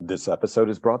This episode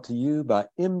is brought to you by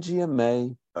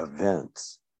MGMA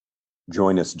Events.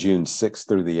 Join us June 6th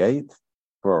through the 8th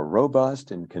for a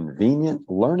robust and convenient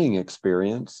learning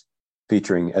experience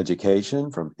featuring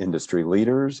education from industry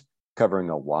leaders covering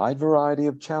a wide variety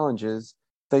of challenges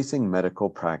facing medical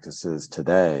practices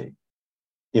today.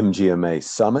 MGMA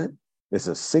Summit is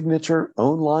a signature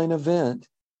online event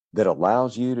that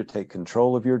allows you to take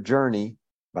control of your journey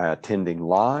by attending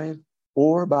live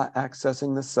or by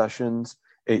accessing the sessions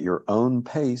at your own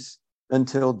pace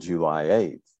until July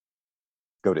 8th.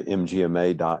 Go to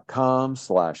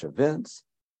mgma.com/events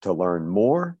to learn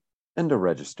more and to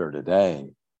register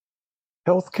today.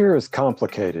 Healthcare is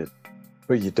complicated,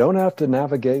 but you don't have to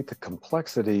navigate the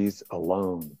complexities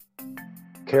alone.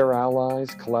 Care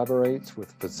Allies collaborates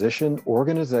with physician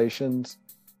organizations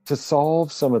to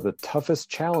solve some of the toughest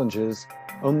challenges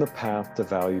on the path to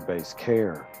value-based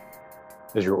care.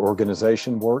 As your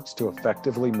organization works to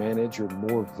effectively manage your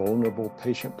more vulnerable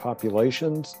patient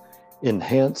populations,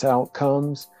 enhance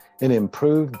outcomes, and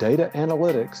improve data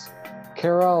analytics,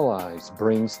 Care Allies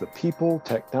brings the people,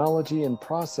 technology, and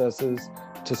processes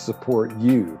to support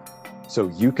you so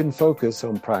you can focus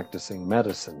on practicing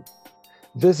medicine.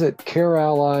 Visit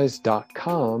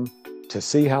careallies.com to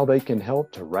see how they can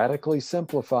help to radically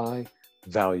simplify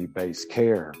value-based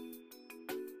care.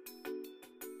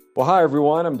 Well, hi,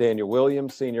 everyone. I'm Daniel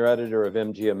Williams, Senior Editor of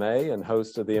MGMA and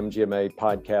host of the MGMA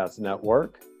Podcast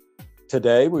Network.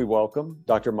 Today, we welcome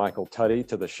Dr. Michael Tuddy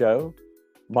to the show.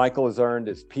 Michael has earned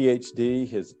his PhD,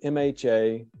 his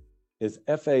MHA, his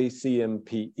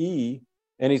FACMPE,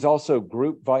 and he's also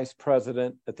Group Vice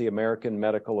President at the American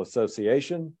Medical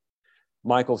Association.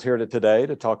 Michael's here today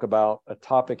to talk about a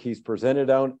topic he's presented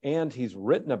on, and he's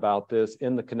written about this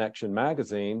in the Connection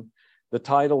magazine. The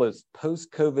title is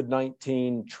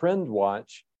Post-COVID-19 Trend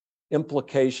Watch,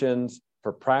 Implications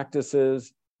for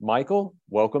Practices. Michael,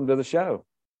 welcome to the show.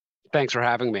 Thanks for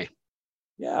having me.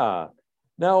 Yeah.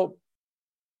 Now,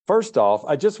 first off,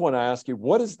 I just want to ask you,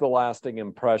 what is the lasting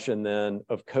impression then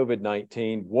of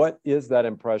COVID-19? What is that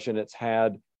impression it's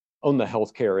had on the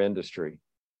healthcare industry?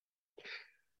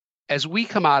 As we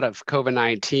come out of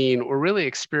COVID-19, we're really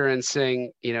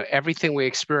experiencing, everything we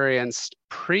experienced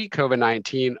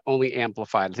pre-COVID-19 only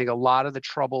amplified. I think a lot of the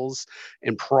troubles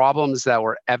and problems that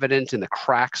were evident in the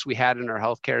cracks we had in our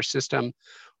healthcare system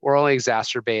were only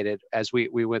exacerbated as we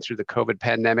went through the COVID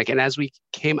pandemic and as we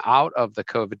came out of the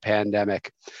COVID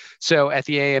pandemic. So at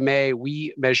the AMA,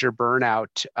 we measure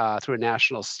burnout through a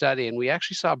national study, and we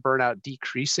actually saw burnout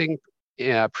decreasing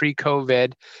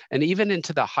pre-COVID, and even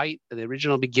into the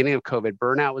original beginning of COVID,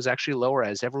 burnout was actually lower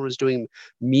as everyone was doing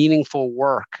meaningful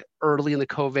work early in the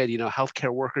COVID,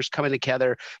 healthcare workers coming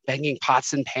together, banging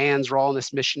pots and pans. We're all on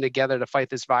this mission together to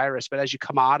fight this virus. But as you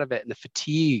come out of it and the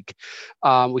fatigue,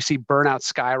 we see burnout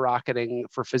skyrocketing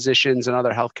for physicians and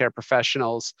other healthcare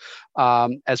professionals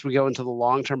as we go into the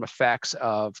long-term effects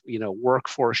of,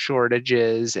 workforce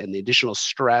shortages and the additional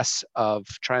stress of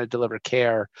trying to deliver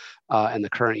care in the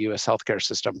current U.S. healthcare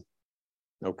system.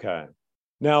 Okay.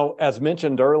 Now, as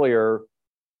mentioned earlier,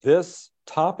 this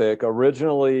topic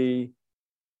originally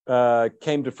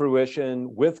came to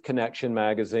fruition with Connection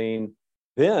magazine.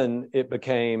 Then it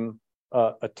became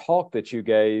a talk that you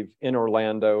gave in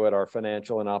Orlando at our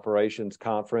Financial and Operations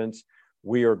Conference.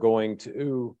 We are going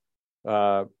to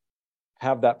have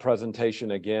that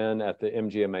presentation again at the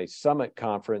MGMA Summit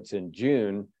Conference in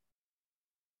June.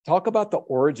 Talk about the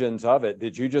origins of it.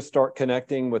 Did you just start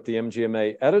connecting with the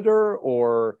MGMA editor,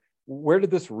 or where did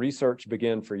this research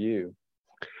begin for you?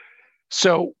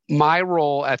 So my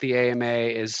role at the AMA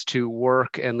is to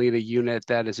work and lead a unit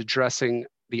that is addressing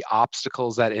the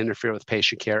obstacles that interfere with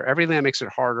patient care, everything that makes it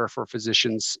harder for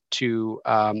physicians to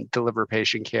deliver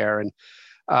patient care. And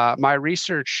my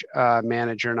research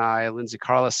manager and I, Lindsay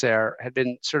Carlaser, had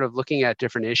been sort of looking at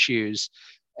different issues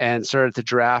and started to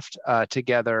draft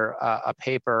together a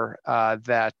paper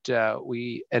that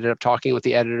we ended up talking with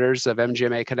the editors of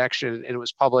MGMA Connection, and it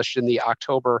was published in the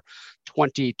October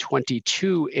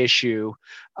 2022 issue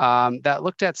that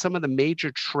looked at some of the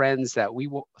major trends that we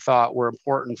thought were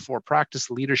important for practice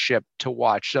leadership to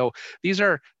watch. So these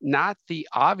are not the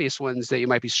obvious ones that you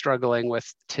might be struggling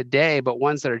with today, but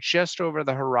ones that are just over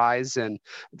the horizon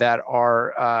that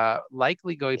are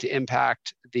likely going to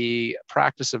impact the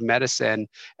practice of medicine.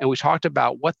 And we talked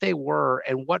about what they were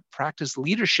and what practice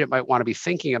leadership might want to be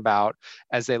thinking about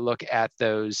as they look at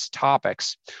those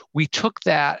topics. We took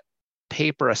that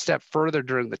paper a step further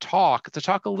during the talk to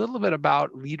talk a little bit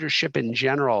about leadership in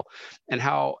general and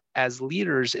how, as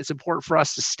leaders, it's important for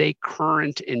us to stay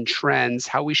current in trends,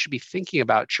 how we should be thinking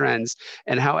about trends,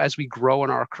 and how, as we grow in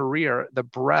our career, the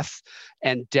breadth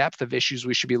and depth of issues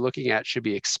we should be looking at should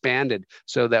be expanded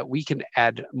so that we can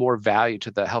add more value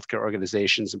to the healthcare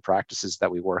organizations and practices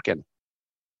that we work in.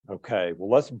 Okay, well,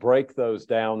 let's break those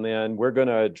down then. We're going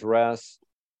to address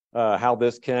how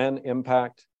this can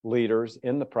impact leaders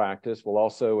in the practice. We'll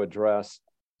also address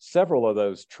several of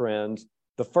those trends.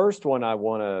 The first one I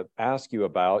want to ask you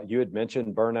about, you had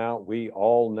mentioned burnout. We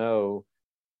all know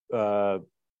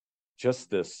just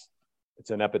this,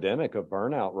 it's an epidemic of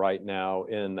burnout right now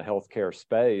in the healthcare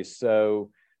space.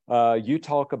 So you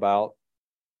talk about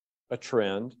a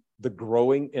trend, the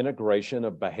growing integration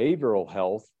of behavioral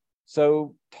health.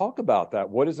 So talk about that.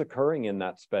 What is occurring in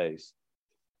that space?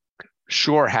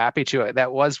 Sure, happy to.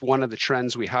 That was one of the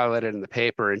trends we highlighted in the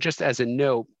paper. And just as a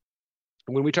note,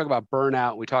 when we talk about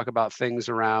burnout, we talk about things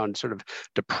around sort of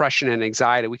depression and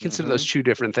anxiety. We consider those two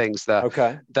different things.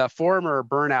 The former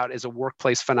burnout is a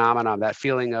workplace phenomenon, that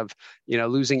feeling of,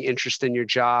 losing interest in your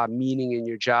job, meaning in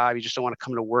your job. You just don't want to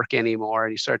come to work anymore,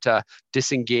 and you start to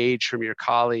disengage from your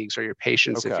colleagues or your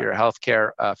patients if you're a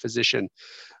healthcare physician.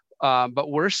 But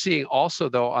we're seeing also,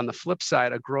 though, on the flip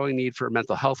side, a growing need for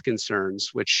mental health concerns,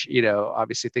 which,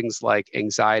 obviously things like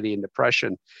anxiety and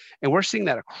depression. And we're seeing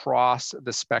that across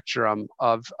the spectrum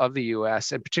of the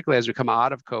US, and particularly as we come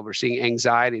out of COVID, we're seeing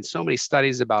anxiety in so many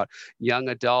studies about young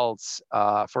adults,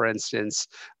 for instance,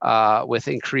 with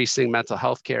increasing mental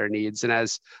health care needs. And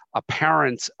as a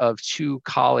parent of two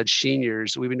college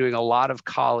seniors, we've been doing a lot of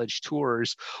college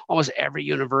tours. Almost every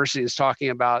university is talking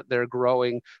about their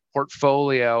growing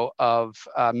portfolio of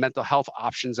mental health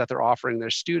options that they're offering their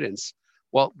students.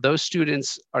 Well, those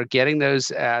students are getting those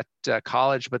at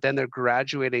college, but then they're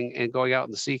graduating and going out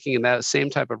and seeking that same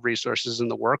type of resources in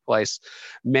the workplace,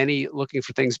 many looking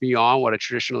for things beyond what a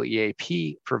traditional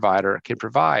EAP provider can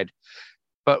provide.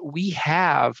 But we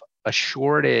have a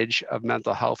shortage of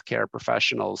mental health care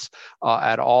professionals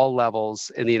at all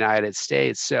levels in the United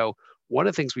States. So one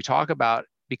of the things we talk about,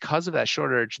 because of that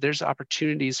shortage, there's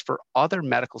opportunities for other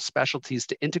medical specialties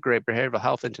to integrate behavioral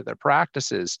health into their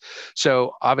practices.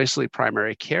 So obviously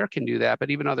primary care can do that,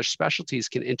 but even other specialties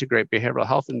can integrate behavioral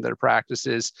health into their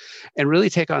practices and really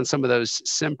take on some of those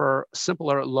simpler,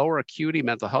 lower acuity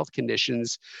mental health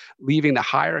conditions, leaving the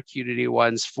higher acuity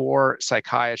ones for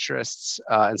psychiatrists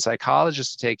and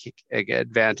psychologists to take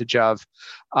advantage of.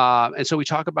 And so we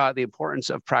talk about the importance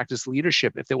of practice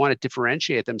leadership if they want to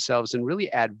differentiate themselves and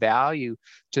really add value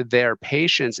to their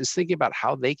patients, is thinking about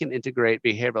how they can integrate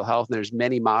behavioral health. And there's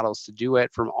many models to do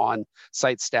it, from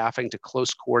on-site staffing to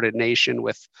close coordination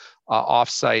with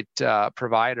off-site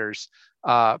providers,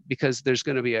 because there's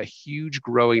going to be a huge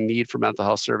growing need for mental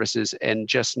health services and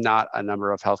just not a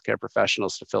number of healthcare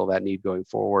professionals to fill that need going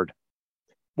forward.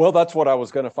 Well, that's what I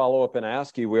was going to follow up and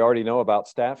ask you. We already know about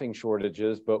staffing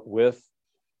shortages, but with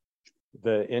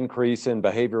the increase in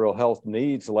behavioral health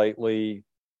needs lately,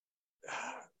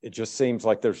 it just seems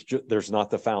like there's not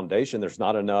the foundation. There's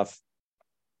not enough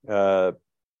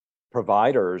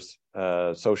providers,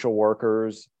 social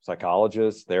workers,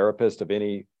 psychologists, therapists of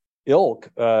any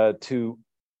ilk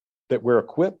that we're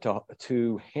equipped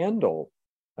to handle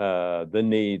the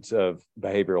needs of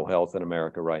behavioral health in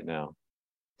America right now.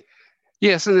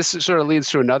 Yes, and this sort of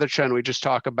leads to another trend. We just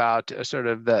talk about sort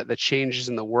of the changes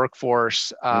in the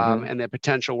workforce and the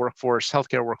potential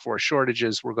healthcare workforce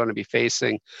shortages we're going to be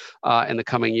facing in the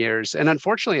coming years. And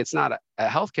unfortunately, it's not a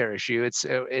healthcare issue. It's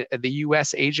the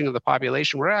U.S. aging of the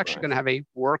population. We're actually going to have a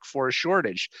workforce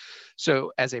shortage.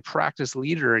 So as a practice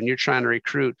leader, and you're trying to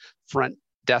recruit front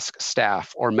desk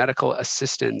staff or medical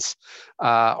assistants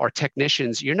or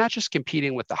technicians, you're not just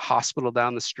competing with the hospital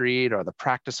down the street or the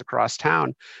practice across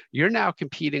town. You're now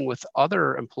competing with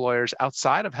other employers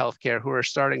outside of healthcare who are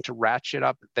starting to ratchet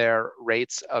up their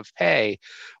rates of pay,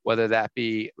 whether that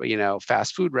be,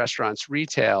 fast food restaurants,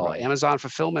 retail, Amazon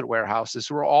fulfillment warehouses,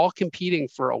 who are all competing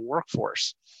for a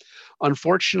workforce.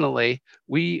 Unfortunately,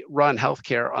 we run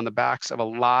healthcare on the backs of a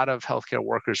lot of healthcare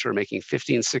workers who are making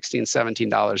 $15, $16,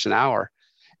 $17 an hour.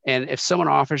 And if someone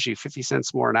offers you 50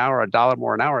 cents more an hour, $1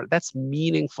 more an hour, that's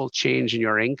meaningful change in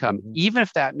your income, even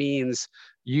if that means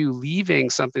you leaving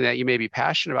something that you may be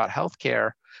passionate about,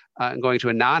 healthcare, and going to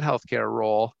a non-healthcare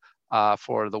role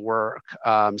for the work.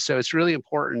 So it's really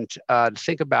important to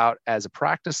think about, as a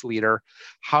practice leader,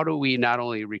 how do we not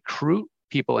only recruit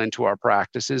people into our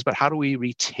practices, but how do we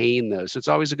retain those? So it's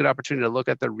always a good opportunity to look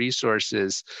at the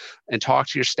resources and talk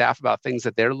to your staff about things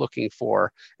that they're looking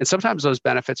for. And sometimes those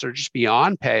benefits are just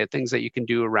beyond pay, things that you can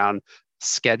do around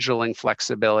scheduling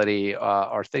flexibility,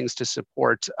 or things to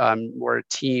support more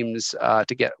teams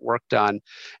to get work done?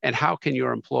 And how can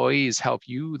your employees help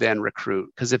you then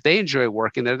recruit? Because if they enjoy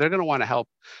working there, they're going to want to help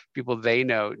people they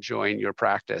know join your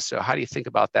practice. So how do you think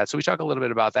about that? So we talk a little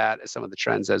bit about that as some of the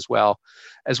trends as well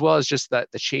as just the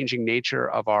changing nature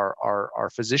of our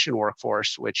physician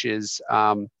workforce, which is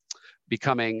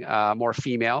becoming more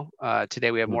female.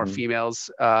 Today, we have more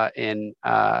females in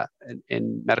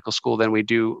medical school than we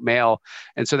do male,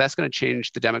 and so that's going to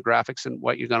change the demographics and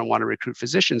what you're going to want to recruit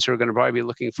physicians who are going to probably be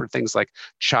looking for things like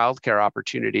childcare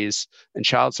opportunities and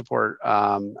child support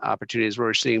opportunities, where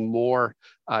we're seeing more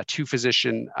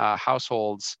two-physician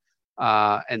households,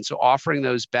 and so offering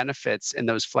those benefits and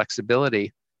those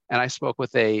flexibility. And I spoke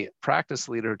with a practice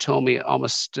leader who told me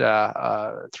almost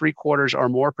 3/4 or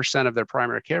more % of their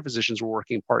primary care physicians were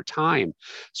working part-time.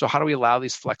 So how do we allow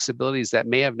these flexibilities that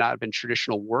may have not been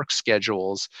traditional work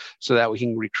schedules so that we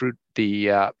can recruit the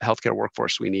healthcare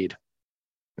workforce we need?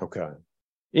 Okay.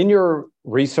 In your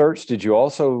research, did you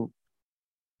also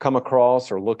come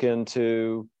across or look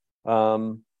into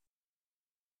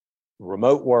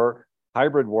remote work,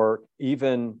 hybrid work,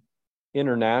 even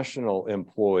international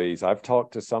employees? I've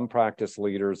talked to some practice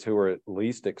leaders who are at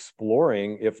least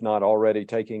exploring, if not already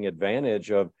taking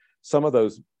advantage of some of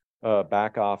those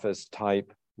back office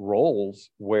type roles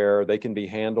where they can be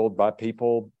handled by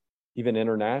people even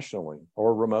internationally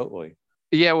or remotely.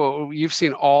 Yeah, well, you've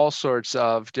seen all sorts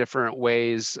of different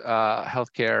ways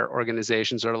healthcare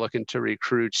organizations are looking to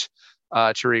recruit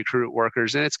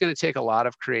workers, and it's going to take a lot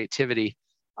of creativity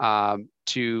and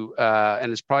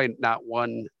it's probably not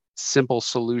one simple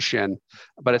solution,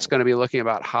 but it's going to be looking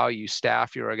about how you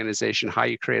staff your organization, how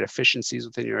you create efficiencies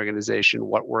within your organization,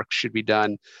 what work should be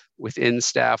done within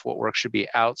staff, what work should be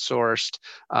outsourced,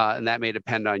 and that may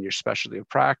depend on your specialty of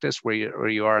practice, where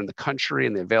you are in the country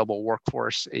and the available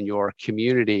workforce in your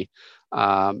community.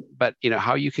 But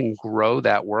how you can grow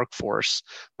that workforce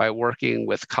by working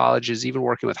with colleges, even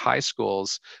working with high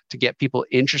schools, to get people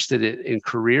interested in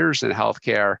careers in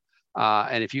healthcare.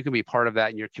 And if you can be part of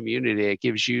that in your community, it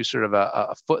gives you sort of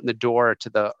a foot in the door to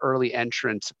the early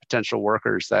entrant potential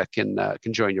workers that can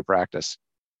join your practice.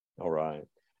 All right.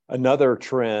 Another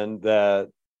trend that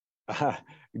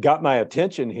got my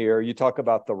attention here, you talk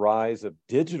about the rise of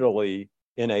digitally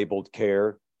enabled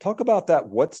care. Talk about that.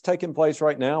 What's taking place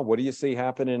right now? What do you see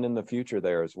happening in the future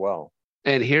there as well?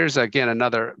 And here's, again,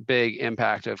 another big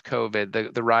impact of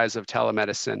COVID, the rise of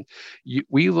telemedicine.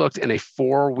 We looked in a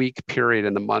 4-week period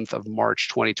in the month of March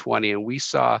 2020, and we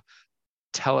saw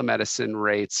telemedicine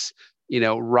rates,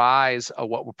 rise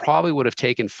what probably would have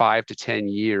taken 5 to 10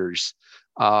 years.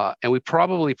 And we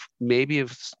probably maybe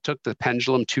have took the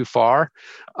pendulum too far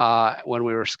when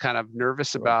we were kind of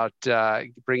nervous about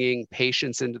bringing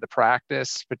patients into the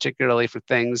practice, particularly for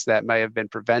things that may have been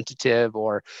preventative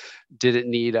or didn't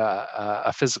need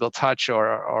a physical touch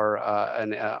or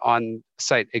an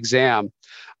on-site exam.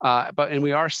 And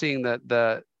we are seeing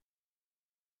the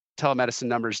telemedicine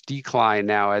numbers decline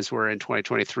now as we're in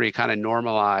 2023, kind of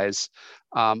normalize,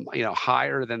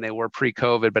 higher than they were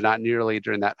pre-COVID, but not nearly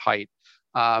during that height.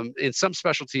 In some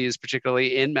specialties,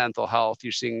 particularly in mental health,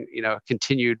 you're seeing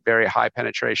continued very high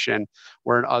penetration,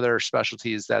 where in other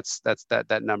specialties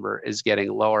that number is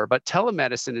getting lower. But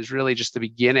telemedicine is really just the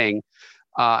beginning,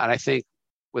 and I think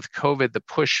with COVID, the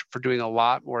push for doing a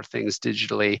lot more things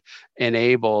digitally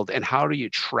enabled, and how do you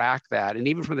track that? And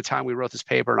even from the time we wrote this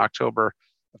paper in October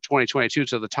of 2022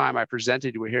 to the time I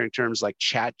presented, we're hearing terms like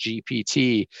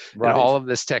ChatGPT and all of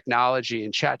this technology,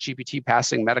 and ChatGPT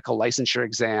passing medical licensure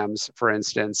exams, for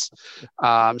instance.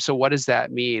 So what does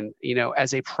that mean?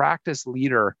 As a practice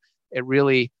leader, it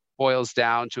really boils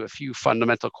down to a few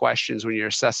fundamental questions when you're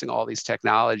assessing all these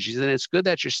technologies. And it's good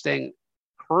that you're staying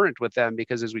current with them,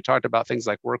 because as we talked about things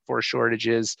like workforce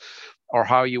shortages or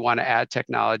how you want to add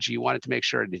technology, you want it to make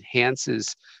sure it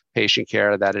enhances patient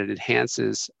care, that it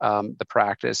enhances the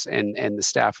practice, and the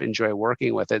staff enjoy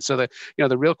working with it. So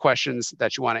the real questions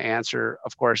that you want to answer,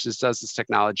 of course, is, does this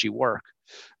technology work?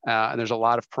 And there's a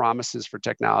lot of promises for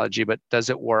technology, but does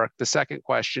it work? The second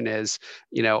question is,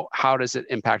 how does it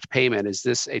impact payment? Is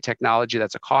this a technology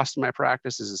that's a cost in my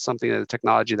practice? Is it something that a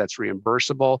technology that's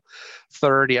reimbursable?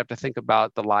 Third, you have to think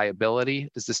about the liability.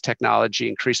 Does this technology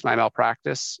increase my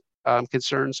malpractice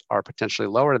concerns, or potentially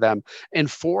lower them? And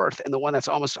fourth, and the one that's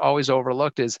almost always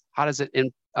overlooked, is how does it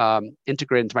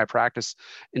integrate into my practice,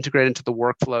 integrate into the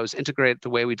workflows, integrate the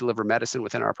way we deliver medicine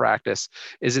within our practice?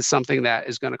 Is it something that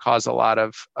is going to cause a lot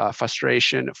of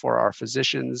frustration for our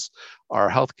physicians, our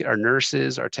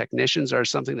nurses, our technicians, or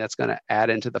something that's going to add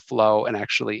into the flow and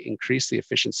actually increase the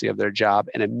efficiency of their job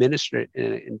and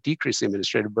decrease the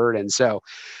administrative burden? So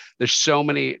there's so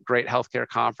many great healthcare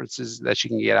conferences that you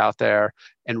can get out there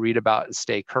and read about and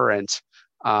stay current,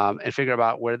 and figure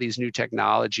out where these new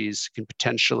technologies can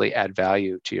potentially add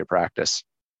value to your practice.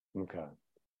 Okay.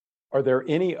 Are there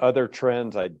any other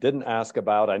trends I didn't ask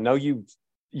about? I know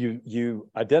you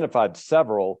identified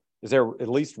several. Is there at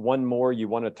least one more you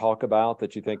want to talk about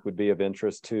that you think would be of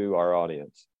interest to our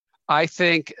audience? I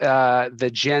think the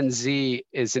Gen Z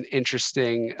is an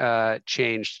interesting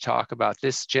change to talk about.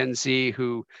 This Gen Z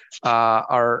who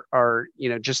are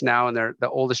just now in the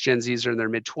oldest Gen Zs are in their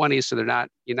mid-20s, so you're not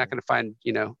going to find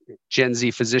Gen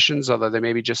Z physicians, although they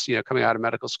may be just coming out of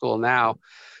medical school now.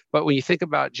 But when you think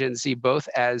about Gen Z, both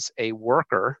as a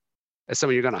worker, as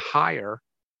someone you're going to hire,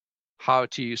 how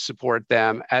do you support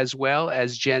them, as well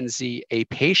as Gen Z, a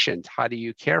patient? How do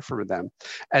you care for them?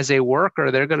 As a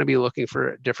worker, they're going to be looking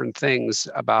for different things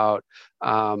about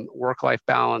work-life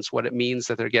balance, what it means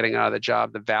that they're getting out of the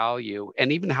job, the value,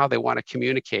 and even how they want to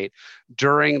communicate.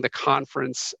 During the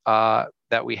conference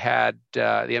that we had, the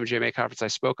MGMA conference I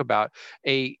spoke about,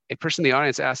 a person in the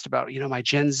audience asked about, my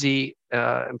Gen Z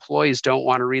employees don't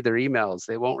want to read their emails.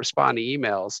 They won't respond to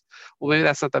emails. Well, maybe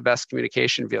that's not the best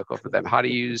communication vehicle for them. How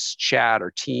to use chat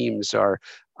or Teams or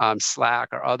Slack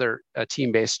or other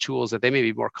team-based tools that they may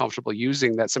be more comfortable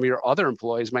using that some of your other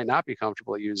employees might not be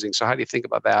comfortable using. So how do you think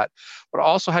about that? But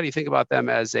also, how do you think about them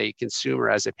as a consumer,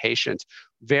 as a patient?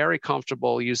 Very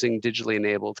comfortable using digitally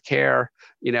enabled care,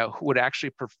 who would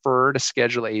actually prefer to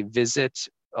schedule a visit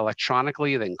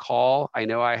electronically than call. I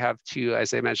know I have two,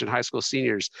 as I mentioned, high school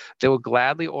seniors. They will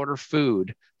gladly order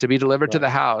food to be delivered to the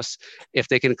house if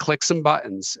they can click some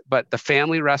buttons. But the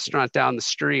family restaurant down the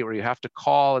street where you have to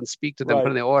call and speak to them, put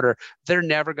in the order, they're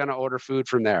never going to order food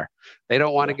from there. They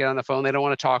don't want to get on the phone. They don't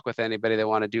want to talk with anybody. They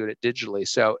want to do it digitally.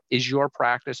 So is your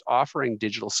practice offering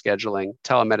digital scheduling,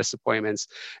 telemedicine appointments,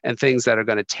 and things that are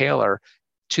going to tailor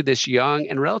to this young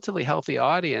and relatively healthy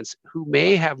audience who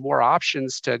may have more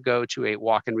options to go to a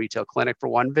walk-in retail clinic for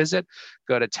one visit,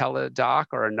 go to Teladoc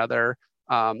or another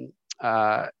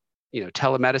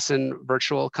telemedicine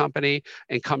virtual company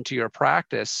and come to your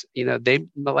practice? They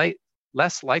might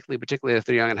less likely, particularly if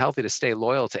they're young and healthy, to stay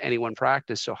loyal to any one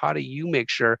practice. So how do you make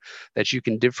sure that you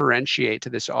can differentiate to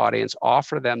this audience,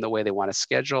 offer them the way they want to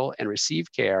schedule and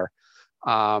receive care,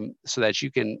 so that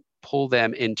you can pull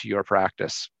them into your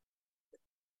practice?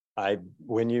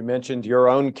 When you mentioned your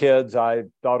own kids, I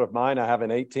thought of mine. I have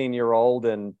an 18-year-old,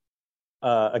 and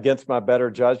against my better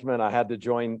judgment, I had to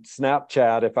join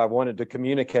Snapchat if I wanted to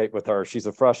communicate with her. She's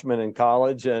a freshman in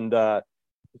college, and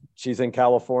she's in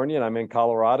California, and I'm in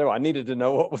Colorado. I needed to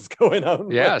know what was going on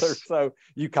with her. So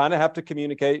you kind of have to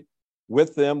communicate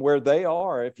with them where they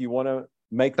are if you want to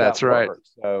make that That's right. work.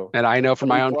 So, and I know from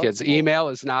my own kids, email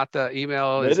is not the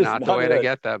way to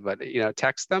get them, but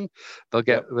text them, they'll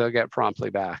get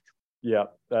promptly back. Yeah,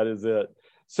 that is it.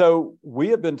 So we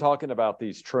have been talking about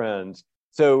these trends.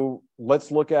 So let's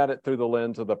look at it through the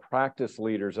lens of the practice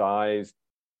leader's eyes.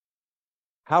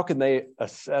 How can they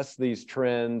assess these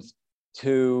trends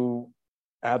to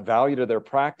add value to their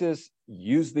practice,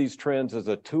 use these trends as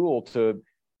a tool to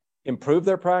improve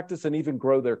their practice and even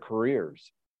grow their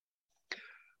careers?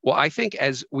 Well, I think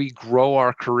as we grow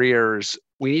our careers,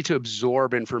 we need to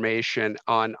absorb information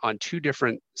on two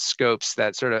different scopes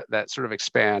that sort of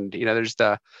expand. There's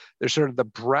sort of the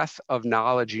breadth of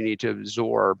knowledge you need to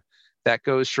absorb that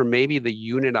goes from maybe the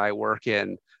unit I work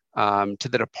in to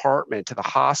the department, to the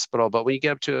hospital. But when you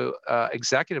get up to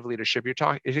executive leadership, you're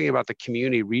thinking about the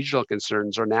community, regional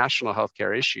concerns, or national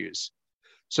healthcare issues.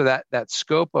 So that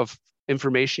scope of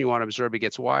information you want to absorb, it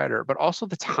gets wider, but also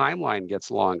the timeline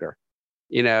gets longer.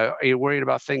 You're worried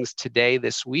about things today,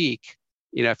 this week.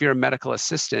 If you're a medical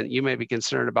assistant, you may be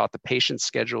concerned about the patient's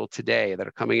schedule today that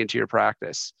are coming into your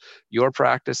practice. Your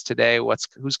practice today,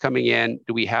 who's coming in?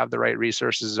 Do we have the right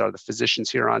resources? Are the physicians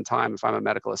here on time if I'm a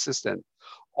medical assistant?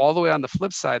 All the way on the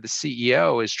flip side, the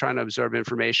CEO is trying to absorb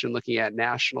information, looking at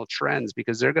national trends,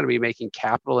 because they're going to be making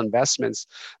capital investments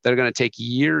that are going to take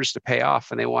years to pay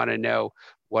off. And they want to know,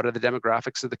 what are the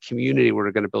demographics of the community where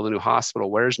we're going to build a new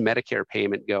hospital? Where's Medicare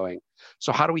payment going?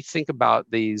 So how do we think about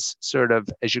these sort of,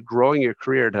 as you're growing your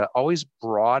career, to always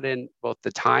broaden both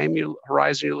the time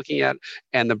horizon you're looking at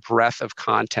and the breadth of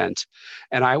content?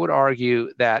 And I would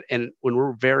argue that when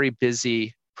we're very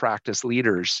busy practice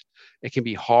leaders, it can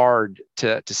be hard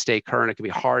to stay current. It can be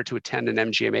hard to attend an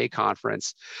MGMA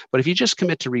conference. But if you just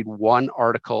commit to read one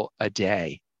article a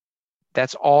day,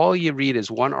 that's all you read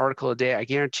is one article a day. I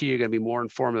guarantee you're going to be more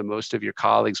informed than most of your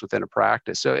colleagues within a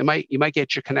practice. So you might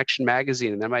get your Connection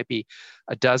magazine, and there might be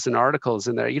a dozen articles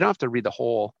in there. You don't have to read the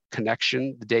whole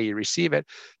Connection the day you receive it.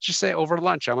 Just say over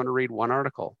lunch, I'm going to read one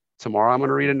article. Tomorrow, I'm going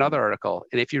to read another article.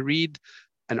 And if you read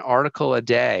an article a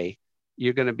day,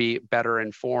 you're going to be better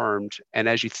informed. And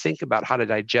as you think about how to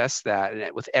digest that,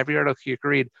 and with every article you can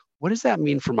read, what does that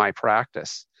mean for my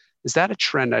practice? Is that a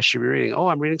trend I should be reading? Oh,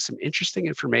 I'm reading some interesting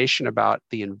information about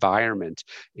the environment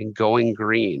and going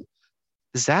green.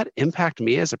 Does that impact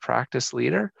me as a practice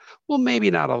leader? Well,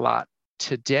 maybe not a lot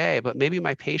today, but maybe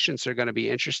my patients are going to be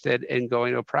interested in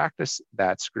going to a practice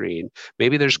that's green.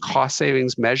 Maybe there's cost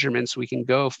savings measurements we can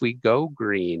go if we go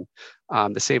green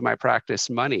to save my practice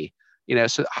money.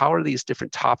 So how are these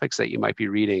different topics that you might be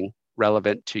reading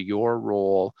relevant to your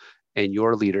role and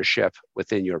your leadership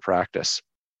within your practice?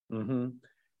 Mm-hmm.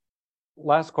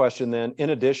 Last question then, in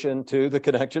addition to the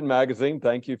Connection magazine,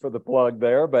 thank you for the plug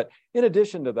there, but in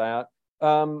addition to that,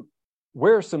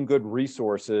 where are some good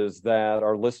resources that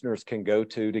our listeners can go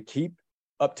to keep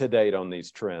up to date on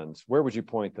these trends? Where would you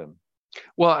point them?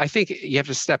 Well, I think you have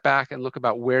to step back and look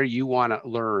about where you want to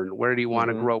learn. Where do you want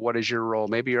to grow? What is your role?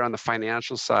 Maybe you're on the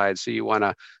financial side, so you want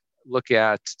to look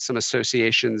at some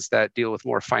associations that deal with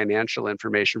more financial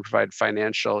information, provide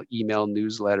financial email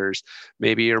newsletters.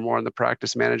 Maybe you're more on the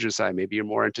practice management side. Maybe you're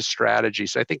more into strategy.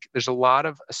 So I think there's a lot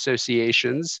of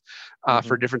associations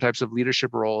for different types of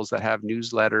leadership roles that have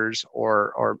newsletters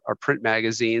or print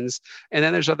magazines. And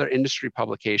then there's other industry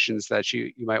publications that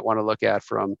you might want to look at,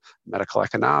 from medical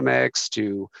economics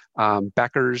to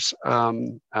Becker's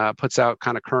puts out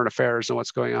kind of current affairs and what's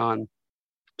going on.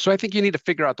 So I think you need to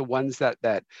figure out the ones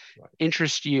that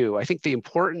interest you. I think the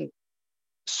important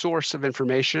source of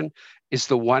information is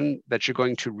the one that you're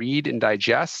going to read and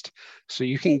digest. So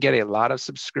you can get a lot of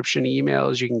subscription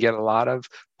emails, you can get a lot of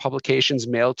publications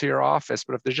mailed to your office,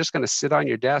 but if they're just going to sit on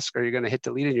your desk or you're going to hit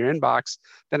delete in your inbox,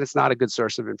 then it's not a good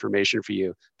source of information for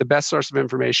you. The best source of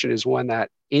information is one that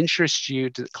interests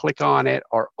you to click on it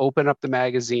or open up the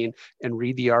magazine and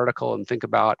read the article and think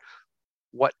about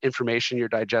what information you're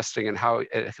digesting and how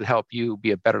it can help you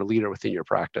be a better leader within your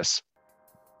practice.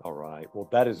 All right. Well,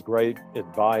 that is great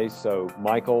advice. So,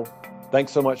 Michael,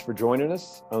 thanks so much for joining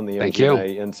us on the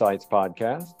MGMA Insights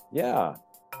podcast. Yeah.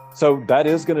 So that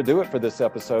is going to do it for this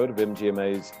episode of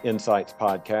MGMA's Insights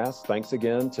podcast. Thanks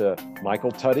again to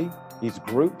Michael Tuddy. He's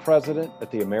Group President at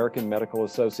the American Medical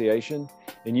Association.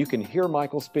 And you can hear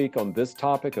Michael speak on this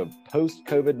topic of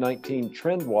post-COVID-19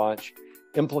 Trend Watch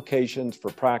implications for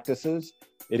practices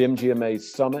at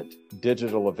MGMA's Summit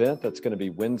digital event. That's going to be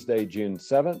Wednesday, June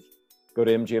 7th. Go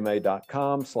to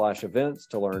mgma.com/events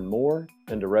to learn more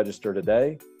and to register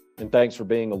today. And thanks for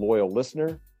being a loyal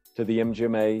listener to the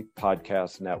MGMA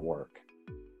Podcast Network.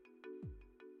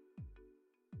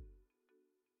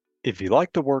 If you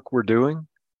like the work we're doing,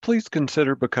 please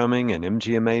consider becoming an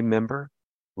MGMA member.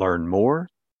 Learn more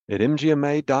at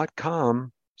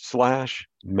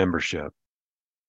mgma.com/membership.